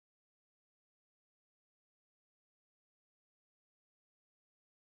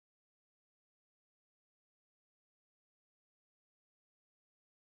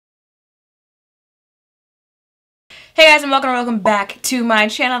Hey guys, and welcome back to my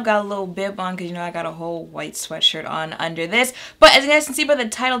channel. I've got a little bib on because you know I got a whole white sweatshirt on under this. But as you guys can see by the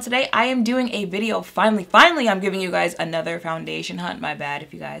title today, I am doing a video. Finally, I'm giving you guys another foundation hunt. My bad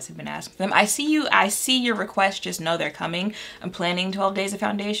if you guys have been asking for them. I see your requests, just know they're coming. I'm planning 12 days of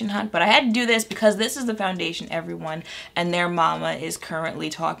foundation hunt, but I had to do this because this is the foundation everyone and their mama is currently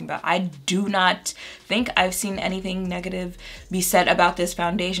talking about. I do not think I've seen anything negative be said about this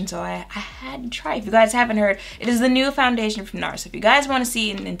foundation, so I had to try. If you guys haven't heard, it is the new foundation from Nars. If you guys want to see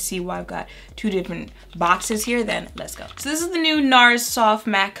and see why I've got two different boxes here, then let's go. So this is the new Nars Soft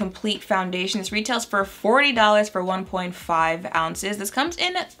Matte Complete Foundation. This retails for $40 for 1.5 ounces. This comes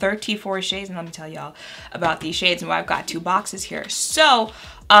in 34 shades, and let me tell y'all about these shades and why I've got two boxes here. So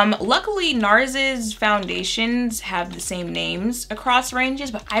luckily Nars's foundations have the same names across ranges,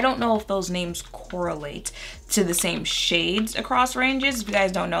 but I don't know if those names correlate to the same shades across ranges. If you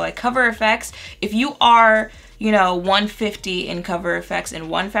guys don't know, like Cover FX, if you are, you know, 150 in Cover FX in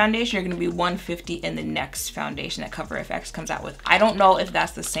one foundation, you're gonna be 150 in the next foundation that Cover FX comes out with. I don't know if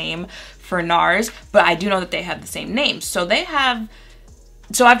that's the same for Nars, but I do know that they have the same names. So they have,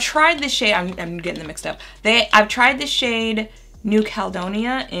 so I've tried this shade, I'm getting them mixed up. I've tried the shade New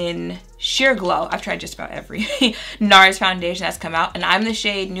Caledonia in Sheer Glow. I've tried just about every Nars foundation that's come out, and I'm the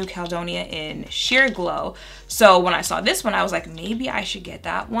shade New Caledonia in Sheer Glow. So when I saw this one, I was like, maybe I should get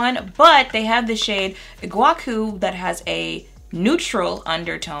that one. But they have the shade Iguacu that has a neutral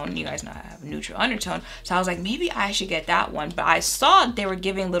undertone. You guys know I have a neutral undertone. So I was like, maybe I should get that one. But I saw they were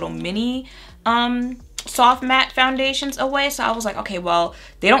giving little mini soft matte foundations away. So I was like, okay, well,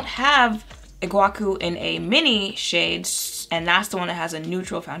 they don't have Iguacu in a mini shade, and that's the one that has a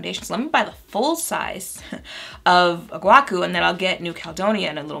neutral foundation. So let me buy the full size of Iguacu, and then I'll get New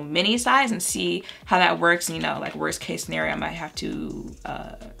Caledonia in a little mini size and see how that works. And, you know, like worst case scenario, I might have to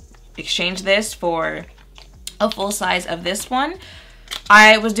exchange this for a full size of this one.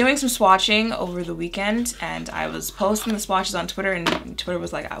 I was doing some swatching over the weekend, and I was posting the swatches on Twitter, and Twitter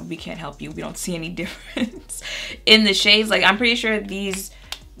was like, oh, we can't help you. We don't see any difference in the shades. Like, I'm pretty sure these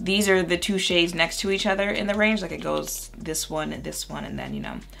are the two shades next to each other in the range. Like, it goes this one, and then, you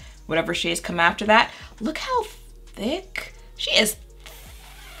know, whatever shades come after that. Look how thick. She is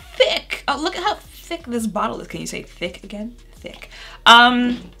thick. Oh, look at how thick this bottle is. Can you say thick again? Thick.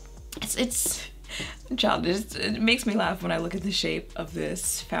 It's childish. It makes me laugh when I look at the shape of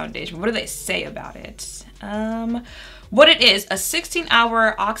this foundation. What do they say about it? What it is, a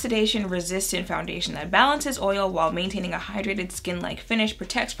 16-hour oxidation-resistant foundation that balances oil while maintaining a hydrated skin-like finish,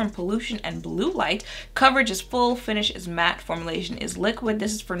 protects from pollution and blue light. Coverage is full, finish is matte, formulation is liquid.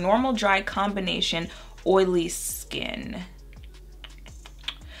 This is for normal, dry, combination, oily skin.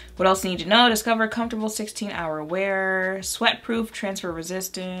 What else you need to know? Discover comfortable 16-hour wear, sweat-proof,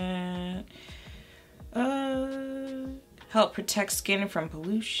 transfer-resistant. Help protect skin from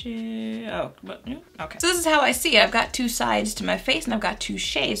pollution. Oh, okay. So this is how I see it. I've got two sides to my face, and I've got two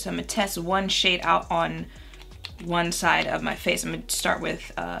shades. So I'm gonna test one shade out on one side of my face. I'm gonna start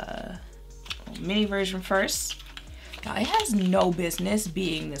with a mini version first. Now, it has no business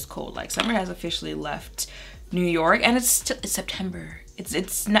being this cold. Like, summer has officially left New York, and it's September.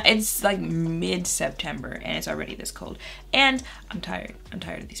 It's like mid-September, and it's already this cold. And I'm tired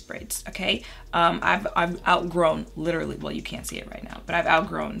of these braids, okay? I've outgrown, literally, well, you can't see it right now, but I've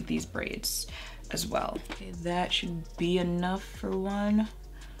outgrown these braids as well. Okay, that should be enough for one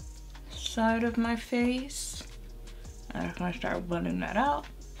side of my face. I'm just gonna start blending that out.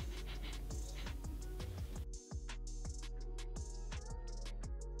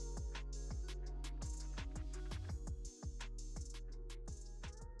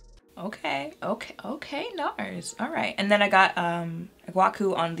 Okay, Nars. All right, and then I got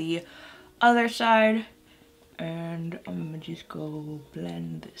Iguacu on the other side, and I'm gonna just go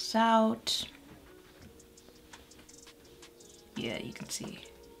blend this out. Yeah, you can see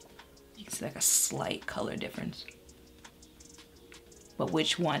like a slight color difference, but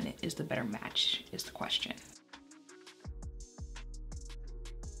which one is the better match is the question.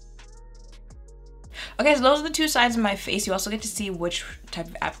 Okay, so those are the two sides of my face. You also get to see which type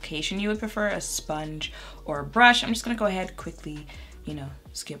of application you would prefer, a sponge or a brush. I'm just gonna go ahead quickly, you know,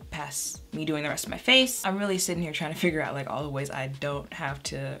 skip past me doing the rest of my face. I'm really sitting here trying to figure out like all the ways I don't have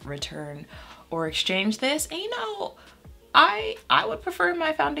to return or exchange this. And you know, I would prefer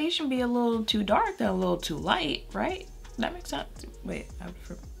my foundation be a little too dark than a little too light, right? That makes sense. Wait, I would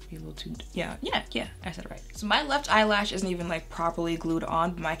prefer be a little too, yeah, I said it right. So my left eyelash isn't even like properly glued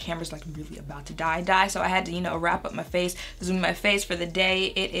on, but my camera's like really about to die, so I had to, you know, wrap up my face, zoom my face for the day.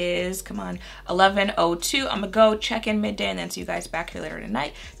 It is, come on, 11:02. I'm gonna go check in midday and then see you guys back here later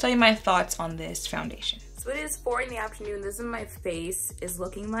tonight, tell you my thoughts on this foundation. So it is 4 in the afternoon. This is what my face is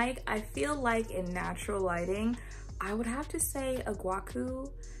looking like. I feel like in natural lighting, I would have to say Aguaku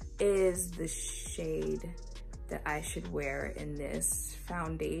is the shade that I should wear in this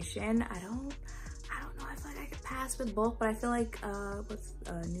foundation. I don't know, I feel like I could pass with both, but I feel like what's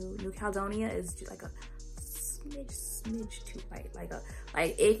New Caledonia is just like a smidge too light. Like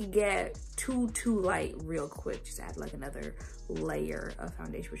it could get too light real quick. Just add like another layer of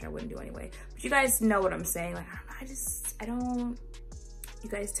foundation, which I wouldn't do anyway. But you guys know what I'm saying. Like I don't. You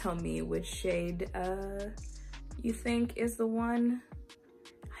guys tell me which shade you think is the one.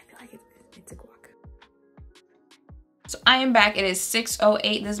 I feel like it's a guac. So I am back. It is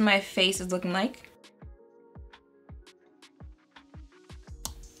 6:08. This is my face is looking like.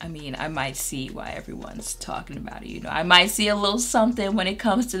 I mean, I might see why everyone's talking about it, you know. I might see a little something when it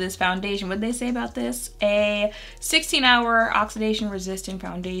comes to this foundation. What they say about this? A 16-hour oxidation-resistant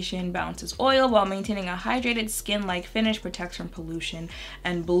foundation balances oil while maintaining a hydrated skin-like finish, protects from pollution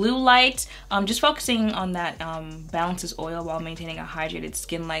and blue light. Just focusing on that balances oil while maintaining a hydrated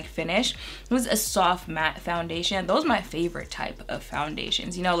skin-like finish. It was a soft matte foundation. Those are my favorite type of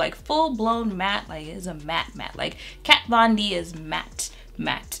foundations. You know, like full-blown matte, like it's a matte. Like Kat Von D is matte.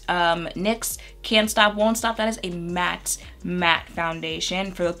 NYX Can't Stop Won't Stop, that is a matte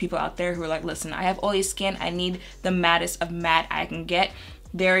foundation for those people out there who are like, listen, I have oily skin, I need the mattest of matte I can get.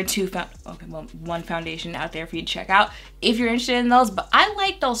 There are one foundation out there for you to check out if you're interested in those. But I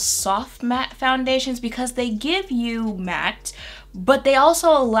like those soft matte foundations because they give you matte, but they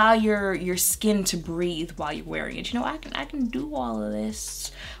also allow your skin to breathe while you're wearing it. You know, I can do all of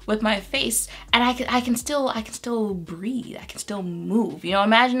this with my face, and I can still breathe. I can still move. You know,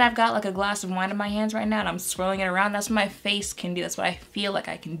 imagine I've got like a glass of wine in my hands right now and I'm swirling it around. That's what my face can do. That's what I feel like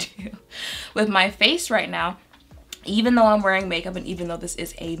I can do with my face right now. Even though I'm wearing makeup and even though this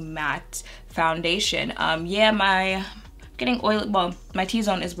is a matte foundation, yeah, getting oily. Well, my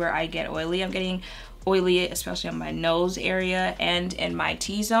T-zone is where I get oily. I'm getting oily, especially on my nose area and in my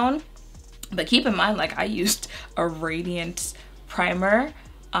T-zone. But keep in mind, like I used a radiant primer,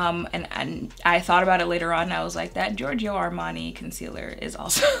 and I thought about it later on and I was like, that Giorgio Armani concealer is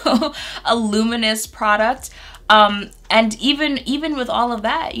also a luminous product. And even with all of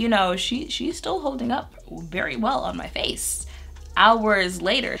that, you know, she's still holding up very well on my face hours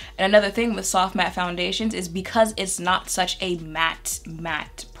later. And another thing with soft matte foundations is because it's not such a matte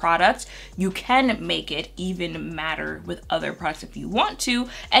product, you can make it even matter with other products if you want to,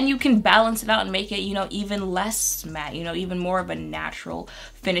 and you can balance it out and make it, you know, even less matte, you know, even more of a natural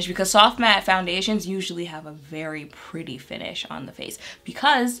finish, because soft matte foundations usually have a very pretty finish on the face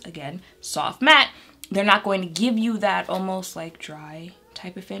because, again, soft matte, they're not going to give you that almost like dry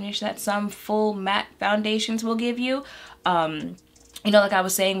type of finish that some full matte foundations will give you. You know, like I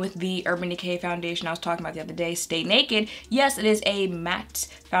was saying with the Urban Decay foundation I was talking about the other day, Stay Naked, yes, it is a matte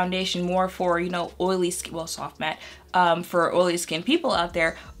foundation more for, you know, oily skin, well, soft matte, for oily skin people out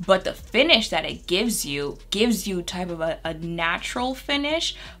there, but the finish that it gives you type of a natural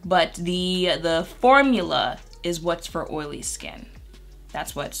finish, but the formula is what's for oily skin.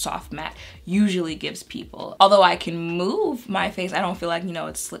 That's what soft matte usually gives people. Although I can move my face, I don't feel like, you know,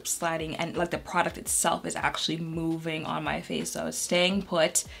 it's slip sliding and like the product itself is actually moving on my face. So it's staying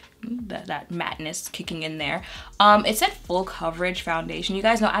put, that matteness kicking in there. It said full coverage foundation. You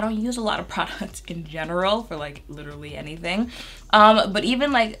guys know I don't use a lot of products in general for like literally anything. But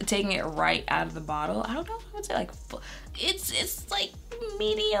even like taking it right out of the bottle, I don't know if I would say like full, it's like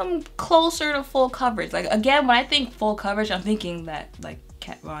medium closer to full coverage. Like again, when I think full coverage, I'm thinking that like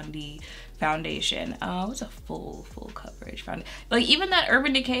Kat Von D foundation. What's a full coverage foundation? Like even that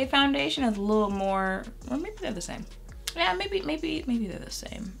Urban Decay foundation is a little more, or maybe they're the same. Yeah, maybe they're the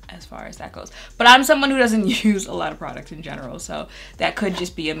same as far as that goes. But I'm someone who doesn't use a lot of products in general, so that could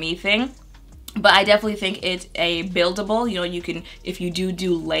just be a me thing. But I definitely think it's a buildable, you know, you can, if you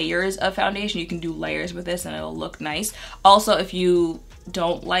do layers of foundation, you can do layers with this and it'll look nice. Also, if you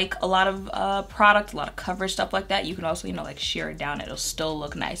don't like a lot of product, a lot of coverage, stuff like that, you can also, you know, like shear it down, it'll still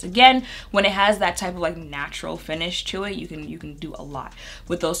look nice. Again, when it has that type of like natural finish to it, you can do a lot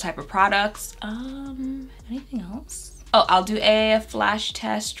with those type of products. Anything else? Oh, I'll do a flash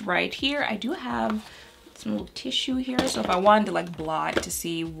test right here. I do have some little tissue here, so if I wanted to like blot to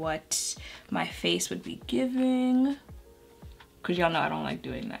see what my face would be giving, because y'all know I don't like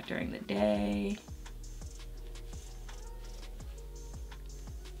doing that during the day.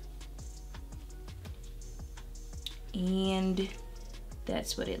 And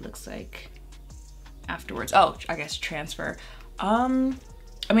that's what it looks like afterwards. Oh, I guess transfer.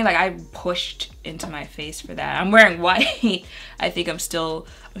 I mean, like, I pushed into my face for that. I'm wearing white. I think I'm still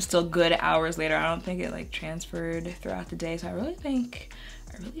good hours later. I don't think it like transferred throughout the day. So I really think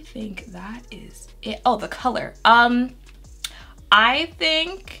that is it. Oh, the color. I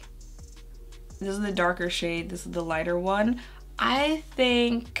think this is the darker shade. This is the lighter one. I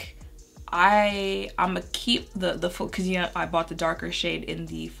think I'm gonna keep the full, cause you know I bought the darker shade in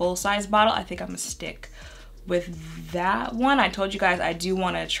the full size bottle. I think I'm gonna stick with that one. I told you guys I do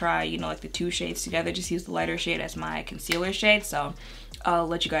want to try, you know, like the two shades together, just use the lighter shade as my concealer shade. So I'll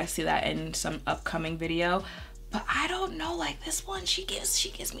let you guys see that in some upcoming video. But I don't know, like this one, she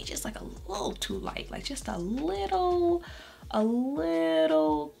gives me just like a little too light, like just a little, I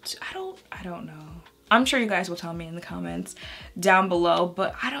don't know. I'm sure you guys will tell me in the comments down below,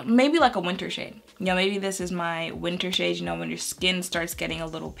 but maybe like a winter shade. You know, maybe this is my winter shade, you know, when your skin starts getting a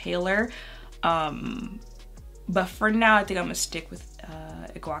little paler. But for now, I think I'm gonna stick with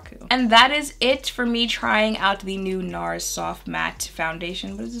Iguaku. And that is it for me trying out the new Nars Soft Matte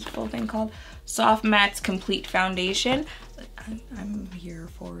Foundation. What is this full thing called? Soft Matte's Complete Foundation. I'm here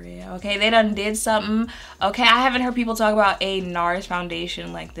for it. Okay, they done did something. Okay, I haven't heard people talk about a Nars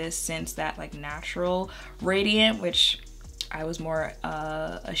foundation like this since that like Natural Radiant, which I was more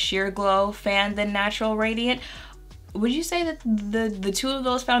a Sheer Glow fan than Natural Radiant. Would you say that the two of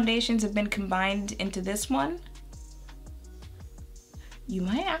those foundations have been combined into this one? You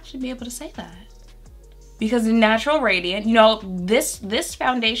might actually be able to say that. Because the Natural Radiant, you know, this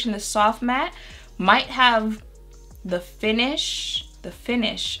foundation, the Soft Matte, might have the finish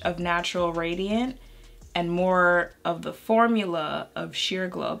of Natural Radiant and more of the formula of Sheer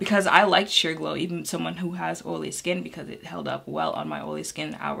Glow, because I liked Sheer Glow, even someone who has oily skin, because it held up well on my oily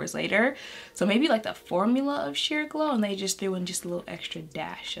skin hours later. So maybe like the formula of Sheer Glow, and they just threw in just a little extra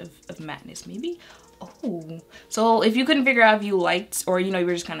dash of madness maybe. Oh, so if you couldn't figure out if you liked, or you know, you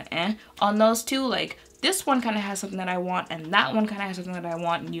were just kind of on those two, like this one kind of has something that I want and that one kind of has something that I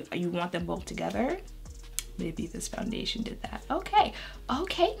want, and you want them both together, maybe this foundation did that. Okay,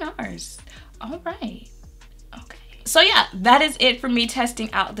 Nars. All right. Okay. So yeah, that is it for me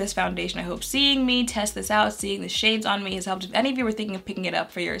testing out this foundation. I hope seeing me test this out, seeing the shades on me has helped. If any of you were thinking of picking it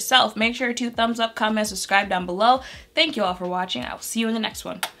up for yourself, make sure to thumbs up, comment, subscribe down below. Thank you all for watching. I will see you in the next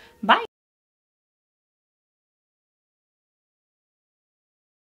one. Bye.